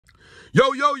Yo,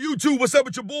 YouTube, what's up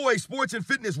with your boy, Sports and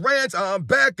Fitness Rants? I'm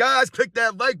back, guys. Click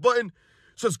that like button.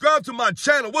 Subscribe to my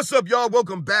channel. What's up, y'all?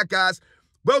 Welcome back, guys.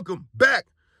 Welcome back.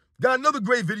 Got another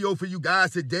great video for you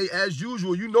guys today. As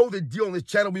usual, you know the deal on this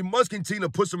channel. We must continue to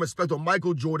put some respect on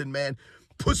Michael Jordan, man.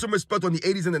 Put some respect on the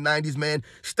 80s and the 90s, man.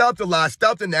 Stop the lies,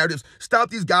 stop the narratives, stop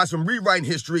these guys from rewriting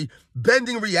history,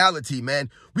 bending reality, man.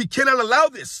 We cannot allow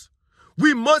this.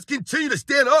 We must continue to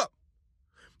stand up.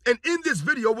 And in this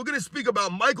video, we're going to speak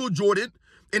about Michael Jordan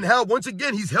and how, once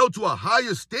again, he's held to a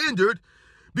higher standard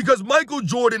because Michael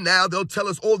Jordan now, they'll tell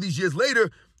us all these years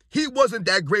later, he wasn't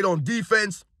that great on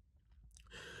defense.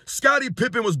 Scottie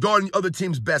Pippen was guarding the other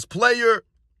team's best player,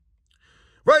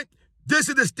 right? This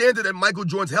is the standard that Michael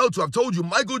Jordan's held to. I've told you,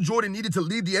 Michael Jordan needed to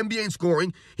lead the NBA in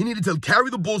scoring. He needed to carry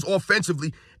the Bulls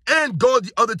offensively and guard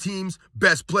the other team's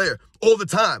best player all the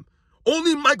time.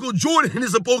 Only Michael Jordan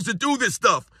is supposed to do this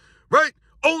stuff, right?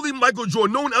 Only Michael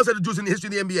Jordan. No one else had to do this in the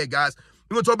history of the NBA, guys.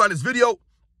 We're going to talk about this video.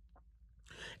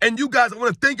 And you guys, I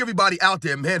want to thank everybody out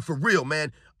there, man, for real,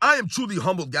 man. I am truly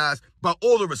humbled, guys, by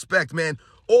all the respect, man,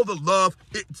 all the love.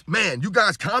 Man, you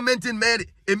guys commenting, man,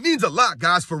 it means a lot,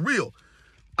 guys, for real.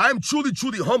 I'm truly,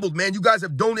 truly humbled, man. You guys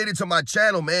have donated to my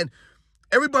channel, man.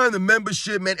 Everybody in the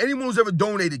membership, man, anyone who's ever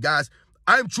donated, guys,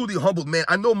 I'm truly humbled, man.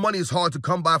 I know money is hard to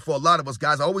come by for a lot of us,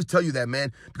 guys. I always tell you that,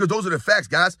 man, because those are the facts,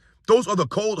 guys. Those are the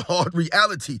cold, hard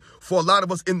reality for a lot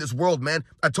of us in this world, man.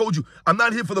 I told you, I'm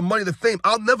not here for the money, the fame.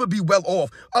 I'll never be well off.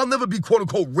 I'll never be, quote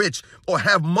unquote, rich or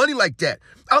have money like that.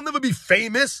 I'll never be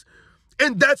famous.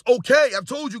 And that's okay. I've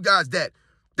told you guys that.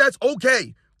 That's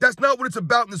okay. That's not what it's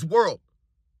about in this world.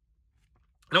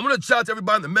 And I'm going to shout out to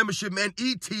everybody in the membership, man.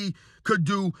 E.T.,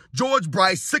 Kadu, George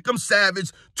Bryce, Sikkim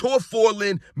Savage, Tor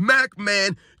Forlin, Mac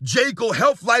Man, Jaco,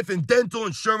 Health, Life, and Dental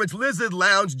Insurance, Lizard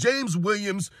Lounge, James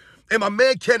Williams, and my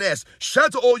man Ken S. Shout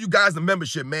out to all you guys in the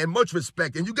membership, man. Much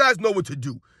respect. And you guys know what to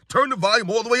do. Turn the volume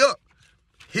all the way up.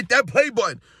 Hit that play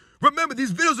button. Remember,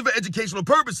 these videos are for educational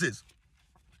purposes.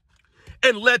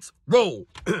 And let's roll.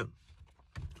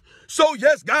 So,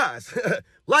 yes, guys,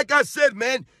 like I said,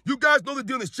 man, you guys know the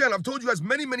deal on this channel. I've told you guys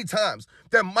many, many times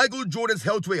that Michael Jordan's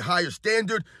held to a higher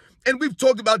standard. And we've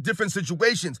talked about different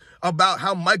situations about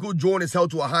how Michael Jordan is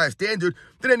held to a higher standard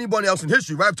than anyone else in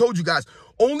history, right? I've told you guys,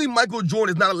 only Michael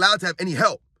Jordan is not allowed to have any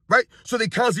help, right? So they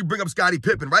constantly bring up Scottie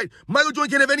Pippen, right? Michael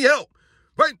Jordan can't have any help,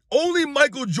 right? Only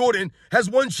Michael Jordan has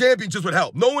won championships with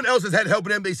help. No one else has had help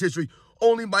in NBA's history.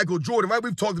 Only Michael Jordan, right?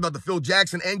 We've talked about the Phil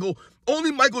Jackson angle.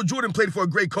 Only Michael Jordan played for a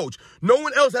great coach. No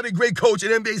one else had a great coach in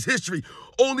NBA's history.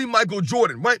 Only Michael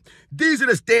Jordan, right? These are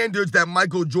the standards that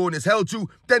Michael Jordan is held to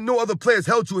that no other player is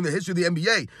held to in the history of the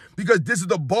NBA because this is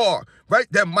the bar, right,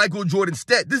 that Michael Jordan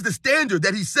set. This is the standard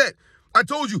that he set. I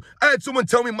told you, I had someone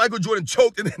tell me Michael Jordan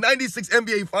choked in the 96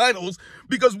 NBA Finals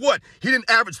because what? He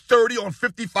didn't average 30 on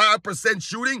 55%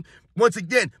 shooting. Once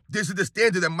again, this is the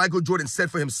standard that Michael Jordan set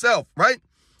for himself, right?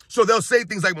 So they'll say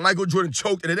things like Michael Jordan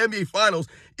choked in an NBA Finals,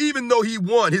 even though he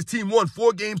won. His team won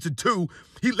 4-2.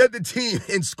 He led the team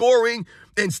in scoring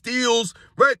and steals,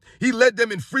 right? He led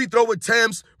them in free throw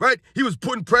attempts, right? He was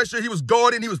putting pressure. He was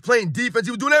guarding. He was playing defense.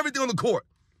 He was doing everything on the court.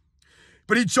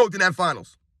 But he choked in that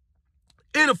Finals.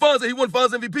 In the Finals, he won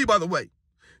Finals MVP, by the way.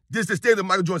 This is the standard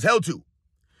Michael Jordan's held to.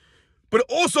 But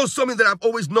also something that I've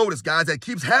always noticed, guys, that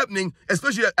keeps happening,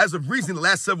 especially as of recent, the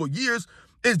last several years,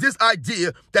 is this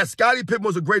idea that Scottie Pippen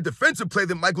was a great defensive player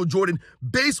than Michael Jordan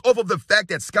based off of the fact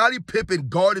that Scottie Pippen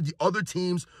guarded the other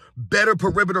team's better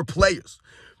perimeter players.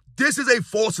 This is a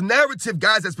false narrative,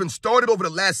 guys, that's been started over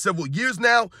the last several years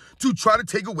now to try to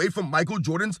take away from Michael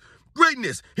Jordan's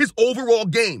greatness, his overall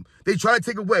game. They try to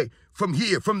take away from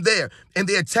here, from there, and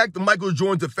they attack the Michael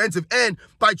Jordan defensive end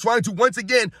by trying to once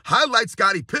again highlight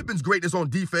Scottie Pippen's greatness on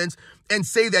defense and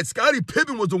say that Scottie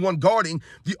Pippen was the one guarding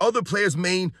the other player's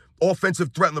main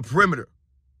offensive threat on the perimeter.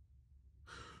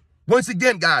 Once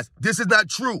again, guys, this is not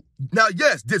true. Now,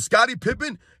 yes, did Scottie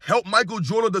Pippen help Michael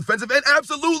Jordan on the defensive end?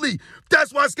 Absolutely.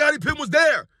 That's why Scottie Pippen was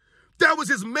there. That was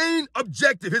his main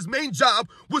objective. His main job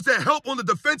was to help on the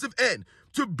defensive end,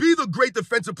 to be the great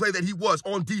defensive player that he was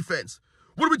on defense.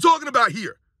 What are we talking about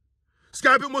here?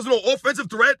 Scottie Pippen wasn't an offensive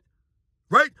threat,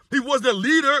 right? He wasn't a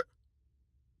leader,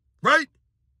 right?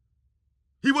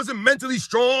 He wasn't mentally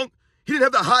strong. He didn't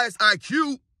have the highest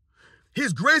IQ.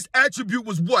 His greatest attribute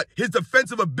was what? His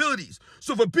defensive abilities.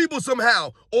 So for people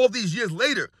somehow, all these years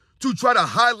later, to try to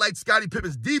highlight Scottie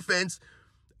Pippen's defense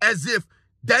as if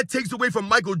that takes away from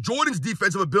Michael Jordan's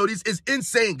defensive abilities is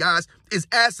insane, guys. It's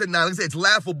asinine. Like I said, it's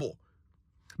laughable.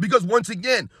 Because once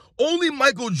again, only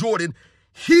Michael Jordan,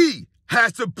 he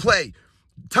has to play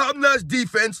top-notch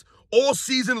defense all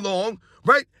season long,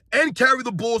 right? and carry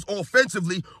the Bulls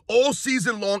offensively all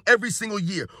season long, every single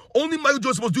year. Only Michael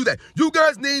Jordan's supposed to do that. You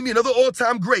guys name me another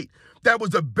all-time great that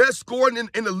was the best scorer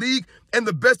in the league and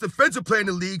the best defensive player in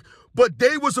the league, but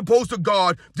they were supposed to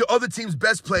guard the other team's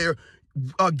best player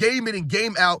game in and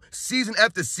game out, season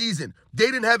after season. They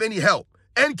didn't have any help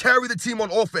and carry the team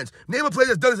on offense. Name a player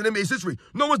that's done this in NBA's history.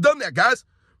 No one's done that, guys.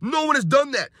 No one has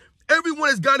done that. Everyone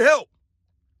has gotten help.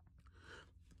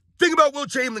 Think about Wilt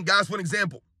Chamberlain, guys, for an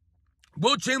example.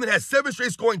 Wilt Chamberlain has 7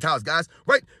 straight scoring titles, guys,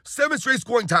 right? 7 straight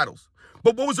scoring titles.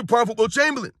 But what was the problem for Wilt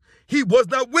Chamberlain? He was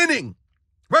not winning,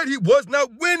 right? He was not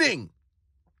winning.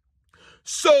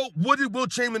 So what did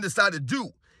Wilt Chamberlain decide to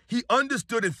do? He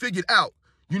understood and figured out,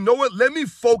 you know what? Let me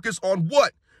focus on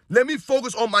what? Let me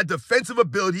focus on my defensive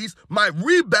abilities, my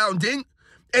rebounding,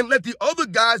 and let the other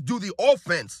guys do the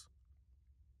offense.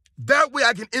 That way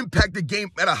I can impact the game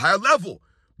at a higher level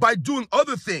by doing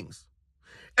other things.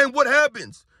 And what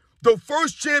happens? The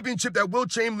first championship that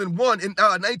Wilt Chamberlain won in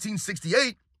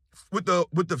 1968 with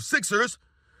the Sixers,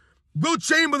 Wilt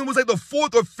Chamberlain was like the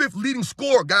 4th or 5th leading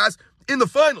scorer, guys, in the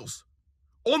finals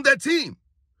on that team.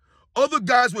 Other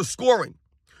guys were scoring.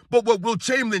 But what Wilt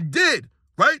Chamberlain did,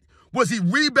 right, was he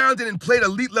rebounded and played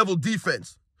elite level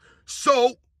defense.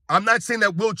 So I'm not saying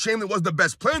that Wilt Chamberlain was the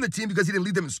best player on the team because he didn't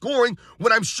lead them in scoring.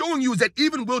 What I'm showing you is that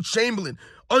even Wilt Chamberlain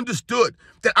understood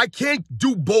that I can't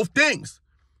do both things.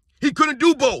 He couldn't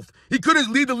do both. He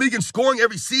couldn't lead the league in scoring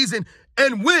every season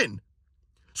and win.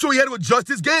 So he had to adjust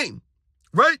his game,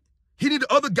 right? He needed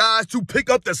other guys to pick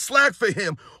up the slack for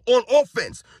him on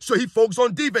offense. So he focused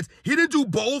on defense. He didn't do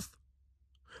both.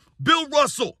 Bill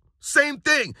Russell, same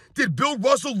thing. Did Bill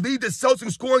Russell lead the Celtics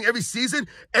in scoring every season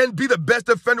and be the best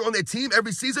defender on their team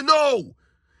every season? No,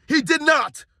 he did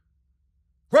not,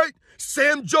 right?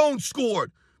 Sam Jones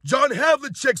scored. John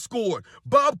Havlicek scored.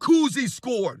 Bob Cousy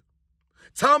scored.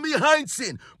 Tommy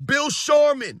Heinsohn, Bill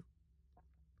Sharman.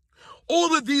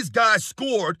 All of these guys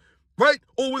scored, right?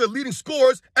 Or were the leading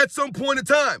scorers at some point in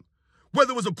time.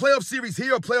 Whether it was a playoff series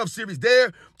here or playoff series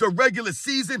there, the regular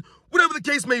season, whatever the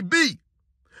case may be.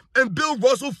 And Bill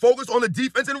Russell focused on the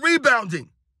defense and rebounding.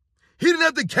 He didn't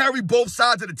have to carry both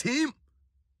sides of the team.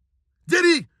 Did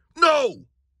he? No.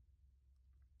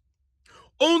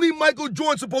 Only Michael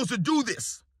Jordan's supposed to do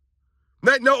this.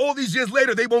 Now, all these years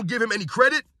later, they won't give him any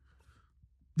credit.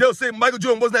 They'll say Michael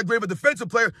Jordan wasn't that great of a defensive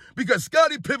player because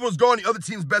Scottie Pippen was guarding the other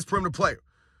team's best perimeter player.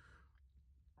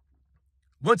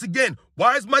 Once again,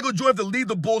 why is Michael Jordan have to lead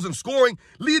the Bulls in scoring,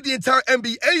 lead the entire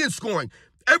NBA in scoring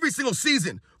every single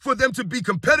season for them to be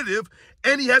competitive,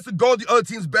 and he has to guard the other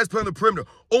team's best player on the perimeter?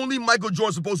 Only Michael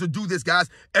Jordan's supposed to do this, guys,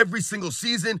 every single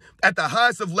season at the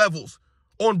highest of levels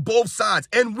on both sides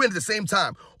and win at the same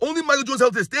time. Only Michael Jordan's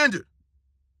held to this standard,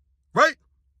 right?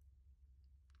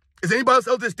 Is anybody else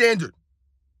held to this standard?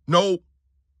 No.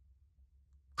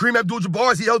 Kareem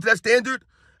Abdul-Jabbar, is he held to that standard?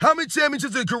 How many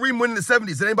championships did Kareem win in the 70s?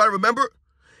 Does anybody remember?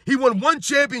 He won 1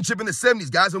 championship in the 70s,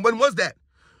 guys. And when was that?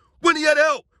 When he had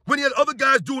help. When he had other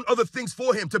guys doing other things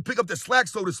for him to pick up the slack,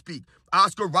 so to speak.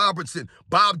 Oscar Robertson,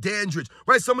 Bob Dandridge,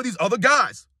 right? Some of these other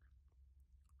guys.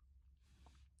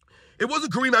 It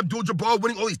wasn't Kareem Abdul-Jabbar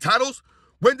winning all these titles.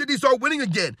 When did he start winning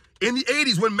again? In the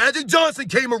 80s when Magic Johnson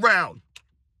came around.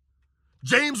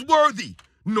 James Worthy,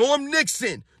 Norm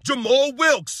Nixon, Jamal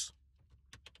Wilkes.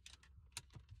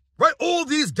 Right? All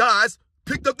these guys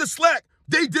picked up the slack.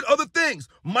 They did other things.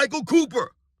 Michael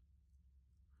Cooper.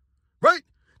 Right?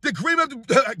 Did Kareem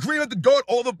have to guard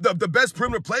all the best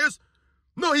perimeter players?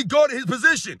 No, he guarded his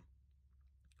position.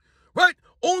 Right?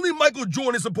 Only Michael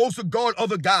Jordan is supposed to guard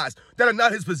other guys that are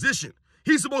not his position.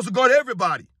 He's supposed to guard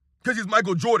everybody because he's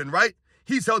Michael Jordan, right?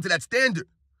 He's held to that standard.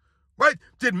 Right?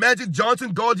 Did Magic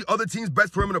Johnson guard the other team's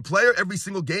best perimeter player every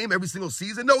single game, every single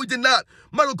season? No, he did not.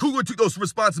 Michael Cooper took those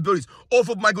responsibilities off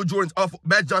of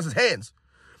Magic Johnson's hands.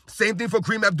 Same thing for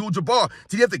Kareem Abdul-Jabbar.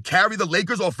 Did he have to carry the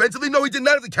Lakers offensively? No, he did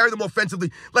not have to carry them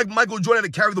offensively like Michael Jordan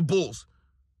had to carry the Bulls.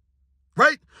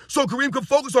 Right? So Kareem could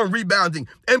focus on rebounding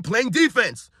and playing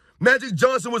defense. Magic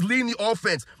Johnson was leading the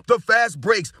offense, the fast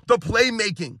breaks, the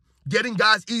playmaking, getting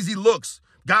guys easy looks.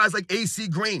 Guys like A.C.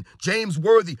 Green, James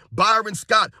Worthy, Byron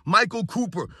Scott, Michael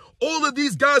Cooper. All of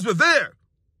these guys were there.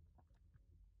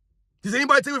 Does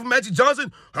anybody take it from Magic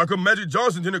Johnson? How come Magic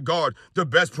Johnson didn't guard the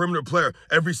best perimeter player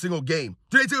every single game?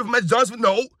 Did they take it from Magic Johnson?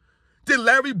 No. Did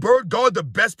Larry Bird guard the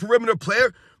best perimeter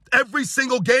player every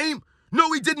single game?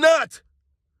 No, he did not.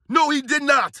 No, he did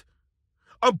not.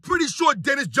 I'm pretty sure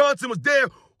Dennis Johnson was there.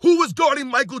 Who was guarding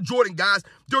Michael Jordan, guys,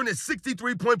 during his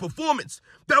 63-point performance?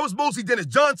 That was mostly Dennis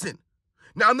Johnson.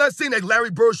 Now, I'm not saying that Larry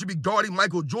Bird should be guarding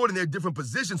Michael Jordan. They're different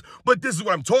positions, but this is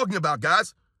what I'm talking about,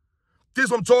 guys. This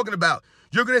is what I'm talking about.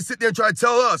 You're going to sit there and try to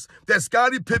tell us that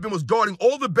Scottie Pippen was guarding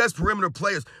all the best perimeter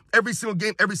players every single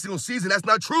game, every single season. That's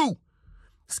not true.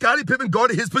 Scottie Pippen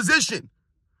guarded his position.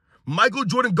 Michael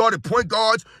Jordan guarded point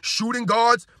guards, shooting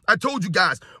guards. I told you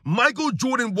guys, Michael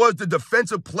Jordan was the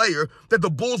defensive player that the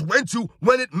Bulls went to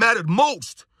when it mattered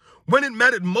most. When it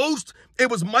mattered most, it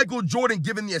was Michael Jordan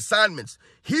giving the assignments.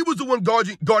 He was the one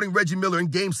guarding Reggie Miller in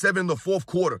Game 7 in the fourth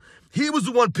quarter. He was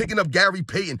the one picking up Gary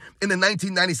Payton in the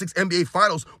 1996 NBA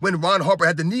Finals when Ron Harper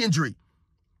had the knee injury.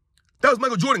 That was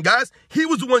Michael Jordan, guys. He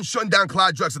was the one shutting down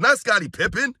Clyde Drexler, not Scottie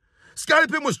Pippen. Scottie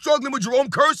Pippen was struggling with Jerome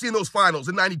Kersey in those finals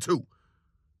in 92.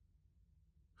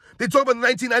 They talk about the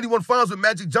 1991 finals with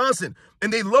Magic Johnson,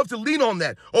 and they love to lean on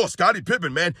that. Oh, Scottie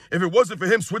Pippen, man. If it wasn't for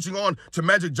him switching on to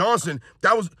Magic Johnson,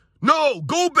 that was... No,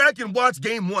 go back and watch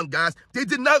Game 1, guys. They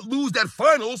did not lose that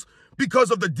finals because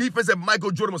of the defense that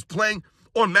Michael Jordan was playing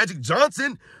on Magic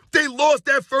Johnson. They lost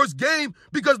that first game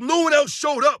because no one else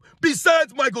showed up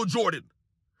besides Michael Jordan.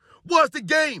 Watch the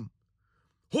game.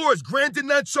 Horace Grant did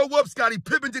not show up. Scottie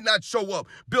Pippen did not show up.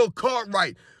 Bill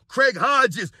Cartwright, Craig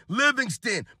Hodges,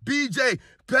 Livingston, BJ,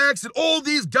 Paxson, all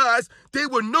these guys, they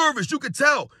were nervous. You could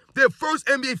tell. Their first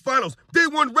NBA Finals, they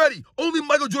weren't ready. Only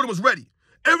Michael Jordan was ready.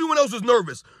 Everyone else was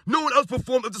nervous. No one else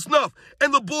performed up to snuff.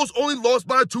 And the Bulls only lost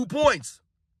by 2 points.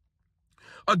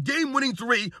 A game-winning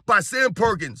 3 by Sam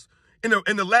Perkins in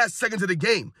the last seconds of the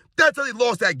game. That's how they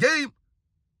lost that game.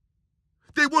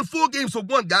 They won 4 games to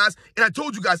 1, guys. And I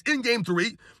told you guys, in Game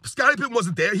 3, Scottie Pippen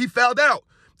wasn't there. He fouled out.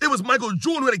 It was Michael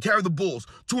Jordan who had to carry the Bulls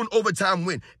to an overtime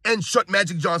win and shut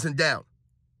Magic Johnson down.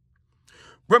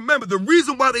 Remember, the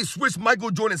reason why they switched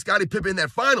Michael Jordan and Scottie Pippen in that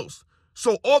finals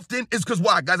so often is because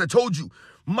why? Guys, I told you,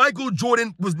 Michael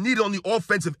Jordan was needed on the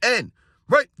offensive end,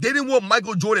 right? They didn't want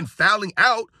Michael Jordan fouling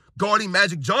out, guarding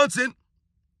Magic Johnson,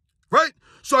 right?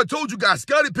 So I told you guys,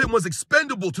 Scottie Pippen was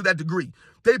expendable to that degree.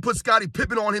 They put Scottie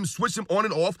Pippen on him, switched him on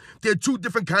and off. They're 2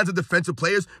 different kinds of defensive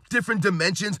players, different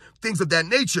dimensions, things of that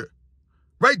nature,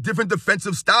 right? Different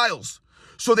defensive styles.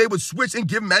 So they would switch and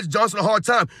give Magic Johnson a hard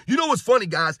time. You know what's funny,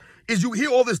 guys, is you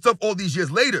hear all this stuff all these years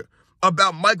later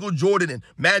about Michael Jordan and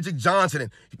Magic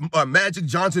Johnson and Magic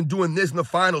Johnson doing this in the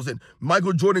finals and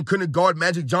Michael Jordan couldn't guard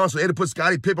Magic Johnson. They had to put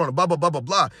Scottie Pippen on a blah, blah, blah, blah,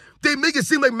 blah. They make it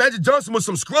seem like Magic Johnson was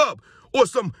some scrub or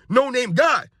some no-name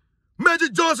guy.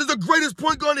 Magic Johnson's the greatest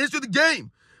point guard in the history of the game.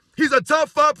 He's a top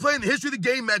 5 player in the history of the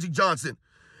game, Magic Johnson.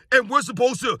 And we're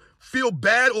supposed to feel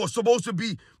bad or supposed to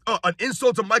be an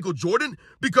insult to Michael Jordan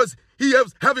because he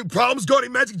is having problems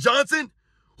guarding Magic Johnson,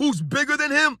 who's bigger than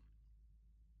him,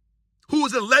 who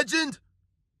is a legend.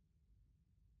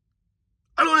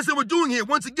 I don't understand what we're doing here.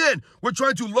 Once again, we're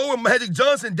trying to lower Magic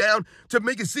Johnson down to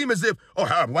make it seem as if,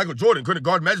 oh, Michael Jordan couldn't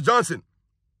guard Magic Johnson.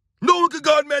 No one could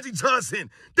guard Magic Johnson.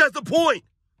 That's the point.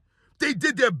 They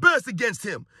did their best against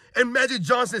him, and Magic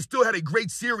Johnson still had a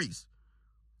great series.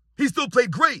 He still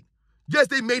played great. Yes,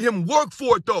 they made him work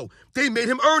for it, though. They made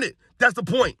him earn it. That's the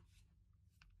point.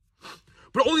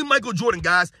 But only Michael Jordan,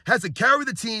 guys, has to carry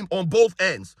the team on both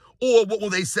ends. Or what will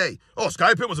they say? Oh,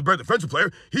 Scottie Pippen was a better defensive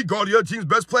player. He guarded the other team's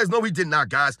best players. No, he did not,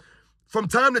 guys. From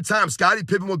time to time, Scottie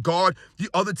Pippen would guard the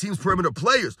other team's perimeter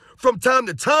players. From time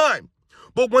to time.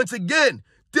 But once again,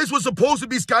 this was supposed to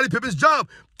be Scottie Pippen's job.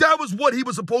 That was what he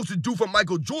was supposed to do for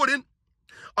Michael Jordan.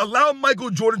 Allow Michael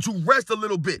Jordan to rest a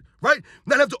little bit, right?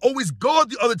 Not have to always guard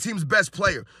the other team's best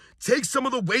player. Take some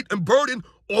of the weight and burden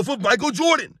off of Michael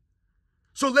Jordan.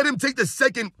 So let him take the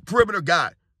second perimeter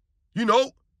guy, you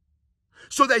know?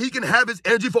 So that he can have his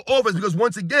energy for offense. Because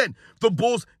once again, the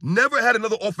Bulls never had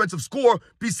another offensive scorer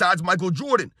besides Michael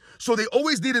Jordan. So they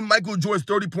always needed Michael Jordan's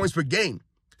 30 points per game.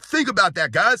 Think about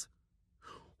that, guys.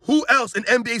 Who else in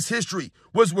NBA's history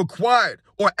was required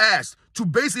or asked to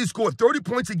basically score 30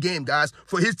 points a game, guys,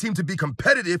 for his team to be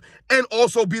competitive and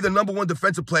also be the #1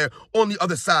 defensive player on the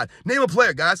other side? Name a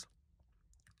player, guys.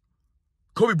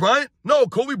 Kobe Bryant? No,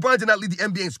 Kobe Bryant did not lead the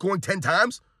NBA in scoring 10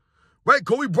 times, right?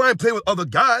 Kobe Bryant played with other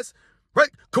guys. Right?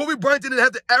 Kobe Bryant didn't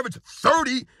have to average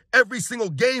 30 every single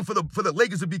game for the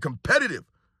Lakers to be competitive.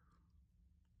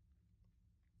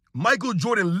 Michael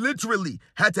Jordan literally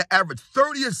had to average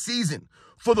 30 a season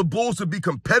for the Bulls to be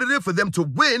competitive, for them to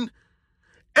win.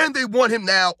 And they want him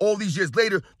now, all these years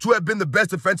later, to have been the best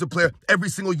defensive player every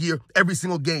single year, every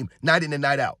single game, night in and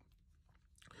night out.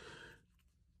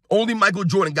 Only Michael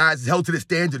Jordan, guys, is held to the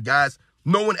standard, guys.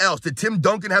 No one else. Did Tim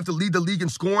Duncan have to lead the league in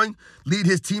scoring, lead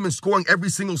his team in scoring every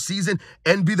single season,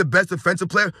 and be the best defensive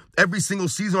player every single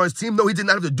season on his team? No, he did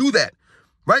not have to do that,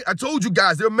 right? I told you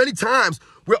guys, there are many times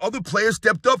where other players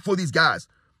stepped up for these guys,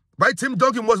 right? Tim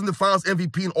Duncan wasn't the finals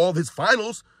MVP in all of his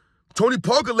finals. Tony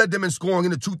Parker led them in scoring in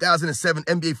the 2007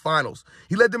 NBA Finals.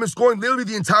 He led them in scoring literally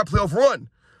the entire playoff run.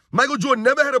 Michael Jordan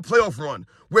never had a playoff run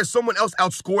where someone else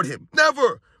outscored him.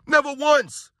 Never. Never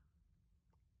once.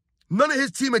 None of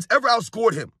his teammates ever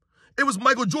outscored him. It was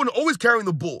Michael Jordan always carrying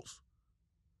the Bulls.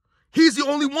 He's the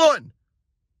only one.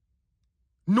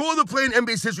 No other player in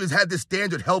NBA's history has had this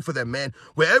standard held for them, man,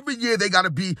 where every year they got to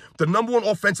be the number one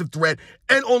offensive threat,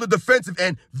 and on the defensive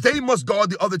end, they must guard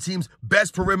the other team's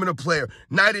best perimeter player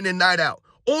night in and night out.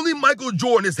 Only Michael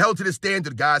Jordan is held to this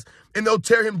standard, guys, and they'll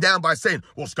tear him down by saying,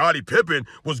 well, Scottie Pippen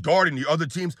was guarding the other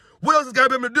teams. What else has Scottie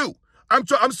Pippen to do?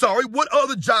 I'm sorry, what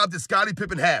other job did Scottie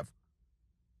Pippen have?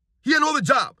 He had no other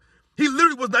job. He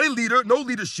literally was not a leader, no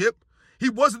leadership. He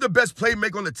wasn't the best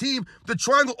playmaker on the team. The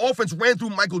triangle offense ran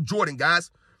through Michael Jordan, guys.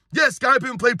 Yes, Scottie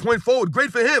Pippen played point forward.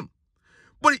 Great for him.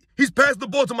 But he's passed the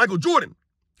ball to Michael Jordan.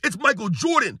 It's Michael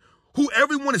Jordan who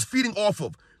everyone is feeding off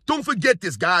of. Don't forget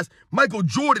this, guys. Michael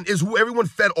Jordan is who everyone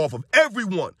fed off of.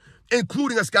 Everyone,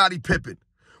 including a Scottie Pippen.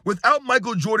 Without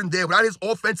Michael Jordan there, without his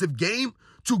offensive game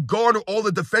to garner all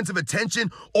the defensive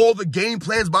attention, all the game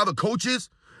plans by the coaches,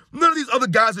 none of these other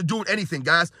guys are doing anything,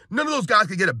 guys. None of those guys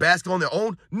can get a basket on their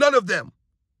own. None of them.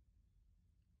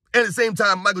 And at the same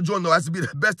time, Michael Jordan, though, has to be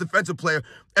the best defensive player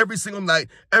every single night,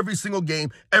 every single game,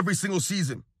 every single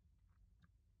season.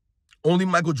 Only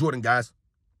Michael Jordan, guys.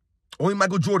 Only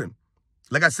Michael Jordan.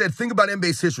 Like I said, think about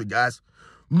NBA's history, guys.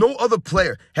 No other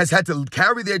player has had to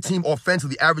carry their team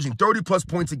offensively, averaging 30-plus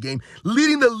points a game,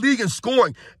 leading the league in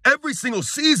scoring every single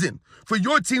season for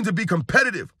your team to be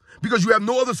competitive because you have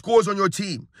no other scorers on your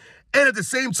team. And at the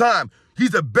same time,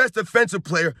 he's the best defensive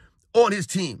player on his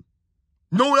team.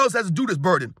 No one else has to do this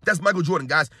burden. That's Michael Jordan,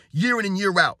 guys, year in and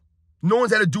year out. No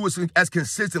one's had to do it as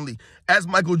consistently as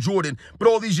Michael Jordan. But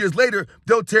all these years later,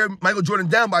 they'll tear Michael Jordan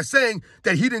down by saying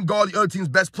that he didn't guard the other team's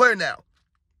best player now.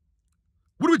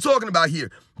 What are we talking about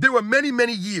here? There were many,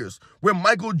 many years where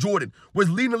Michael Jordan was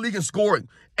leading the league in scoring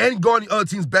and guarding the other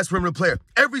team's best perimeter player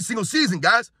every single season,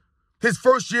 guys. His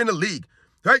first year in the league,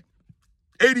 right?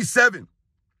 87,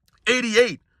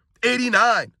 88,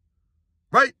 89,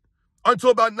 right?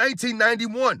 Until about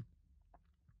 1991.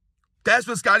 That's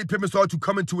when Scottie Pippen started to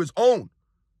come into his own.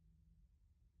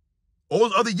 All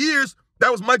those other years,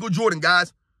 that was Michael Jordan,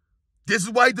 guys. This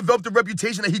is why he developed the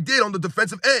reputation that he did on the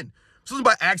defensive end. This wasn't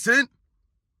by accident.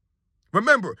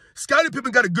 Remember, Scottie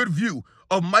Pippen got a good view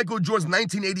of Michael Jordan's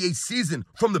 1988 season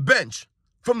from the bench.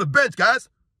 From the bench, guys.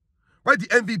 Right? The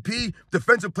MVP,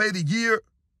 Defensive Player of the Year.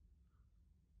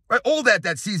 Right? All that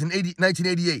season,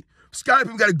 1988. Scottie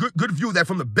Pippen got a good view of that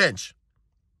from the bench.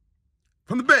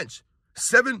 From the bench.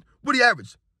 What did he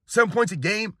average? 7 points a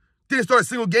game. Didn't start a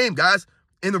single game, guys,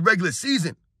 in the regular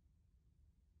season.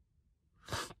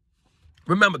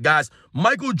 Remember, guys,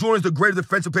 Michael Jordan's the greater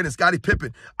defensive player than Scottie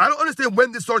Pippen. I don't understand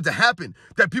when this started to happen,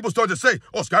 that people started to say,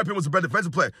 oh, Scottie Pippen was a better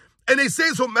defensive player. And they say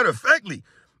it so matter-of-factly.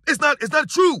 It's not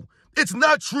true. It's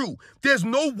not true. There's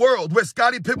no world where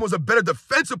Scottie Pippen was a better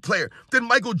defensive player than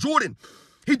Michael Jordan.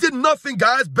 He did nothing,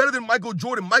 guys, better than Michael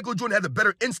Jordan. Michael Jordan had the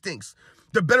better instincts,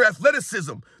 the better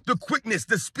athleticism, the quickness,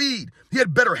 the speed. He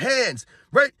had better hands,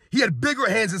 right? He had bigger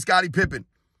hands than Scottie Pippen.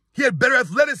 He had better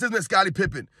athleticism than Scottie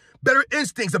Pippen, better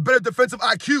instincts, a better defensive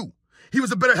IQ. He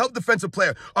was a better help defensive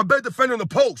player, a better defender in the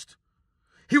post.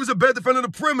 He was a better defender in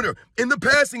the perimeter, in the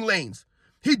passing lanes.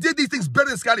 He did these things better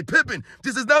than Scottie Pippen.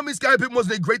 This does not mean Scottie Pippen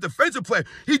wasn't a great defensive player.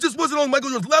 He just wasn't on Michael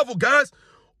Jordan's level, guys.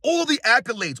 All the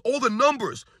accolades, all the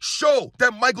numbers show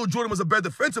that Michael Jordan was a better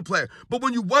defensive player. But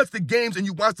when you watch the games and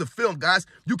you watch the film, guys,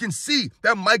 you can see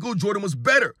that Michael Jordan was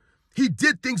better. He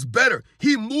did things better.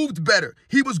 He moved better.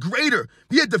 He was greater.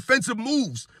 He had defensive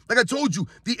moves. Like I told you,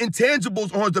 the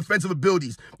intangibles on his defensive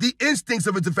abilities, the instincts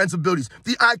of his defensive abilities,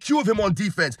 the IQ of him on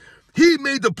defense. He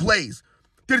made the plays.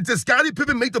 Did Scottie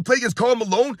Pippen make the play against Karl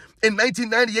Malone in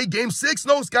 1998 Game 6?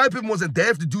 No, Scottie Pippen wasn't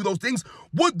there to do those things.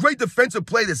 What great defensive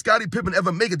play did Scottie Pippen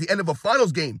ever make at the end of a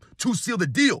finals game to seal the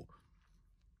deal?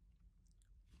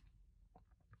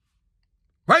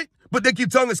 Right? But they keep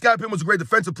telling us Scottie Pippen was a great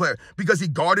defensive player because he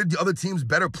guarded the other team's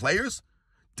better players.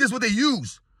 This is what they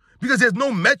use. Because there's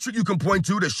no metric you can point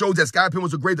to that shows that Scottie Pippen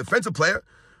was a great defensive player.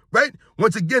 Right?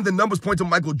 Once again, the numbers point to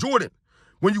Michael Jordan.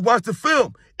 When you watch the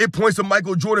film, it points to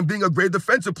Michael Jordan being a great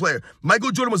defensive player.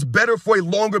 Michael Jordan was better for a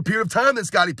longer period of time than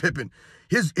Scottie Pippen.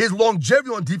 His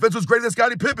longevity on defense was greater than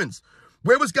Scottie Pippen's.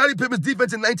 Where was Scottie Pippen's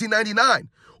defense in 1999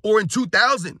 or in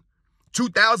 2000,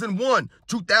 2001,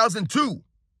 2002?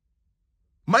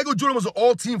 Michael Jordan was an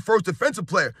all-team first defensive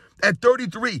player at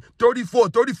 33, 34,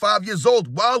 35 years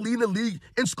old while leading the league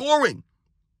in scoring.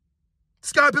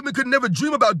 Scottie Pippen could never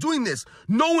dream about doing this.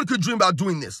 No one could dream about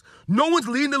doing this. No one's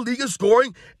leading the league in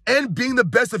scoring and being the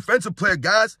best defensive player,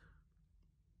 guys.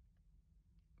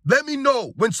 Let me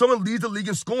know when someone leads the league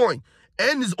in scoring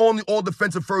and is on the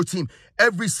all-defensive first team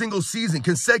every single season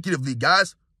consecutively,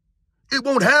 guys. It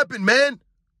won't happen, man.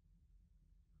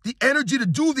 The energy to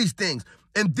do these things.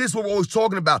 And this is what we're always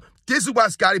talking about. This is why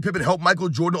Scottie Pippen helped Michael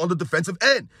Jordan on the defensive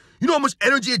end. You know how much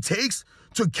energy it takes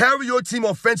to carry your team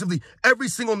offensively every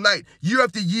single night, year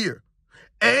after year,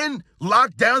 and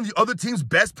lock down the other team's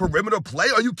best perimeter play?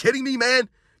 Are you kidding me, man?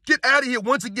 Get out of here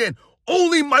once again.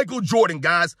 Only Michael Jordan,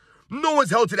 guys. No one's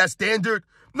held to that standard.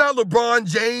 Not LeBron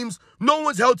James. No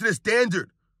one's held to this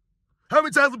standard. How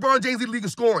many times LeBron James lead the league in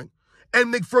scoring and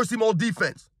make first team all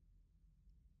defense?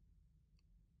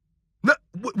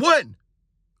 When?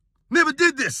 Never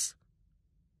did this.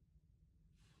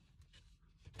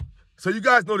 So you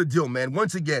guys know the deal, man.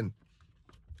 Once again,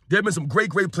 there have been some great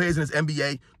players in this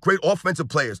NBA, great offensive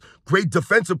players, great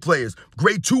defensive players,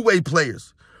 great two-way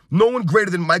players. No one greater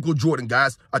than Michael Jordan,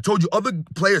 guys. I told you other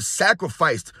players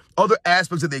sacrificed other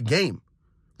aspects of their game,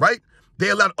 right? They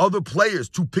allowed other players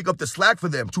to pick up the slack for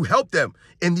them, to help them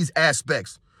in these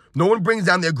aspects. No one brings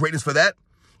down their greatness for that.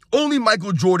 Only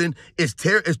Michael Jordan is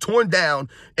torn down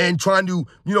and trying to,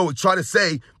 try to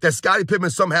say that Scottie Pippen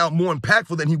is somehow more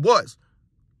impactful than he was.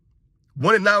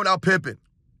 1-9 without Pippen.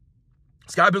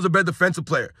 Scottie Pippen was a better defensive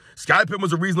player. Scottie Pippen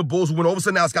was a reasonable Bulls who went over.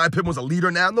 So now Scottie Pippen was a leader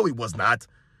now. No, he was not.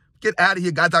 Get out of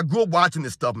here, guys. I grew up watching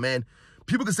this stuff, man.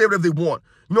 People can say whatever they want.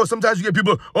 Sometimes you get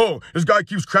people, oh, this guy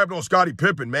keeps crapping on Scottie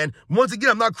Pippen, man. Once again,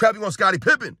 I'm not crapping on Scottie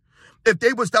Pippen. If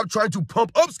they would stop trying to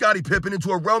pump up Scottie Pippen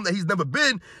into a realm that he's never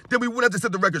been, then we wouldn't have to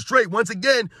set the record straight. Once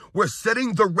again, we're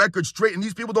setting the record straight, and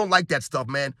these people don't like that stuff,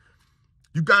 man.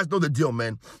 You guys know the deal,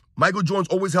 man. Michael Jordan's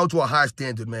always held to a high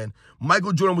standard, man.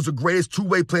 Michael Jordan was the greatest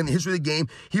two-way player in the history of the game.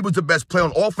 He was the best player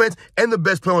on offense and the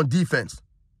best player on defense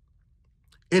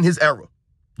in his era.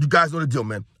 You guys know the deal,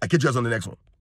 man. I'll catch you guys on the next one.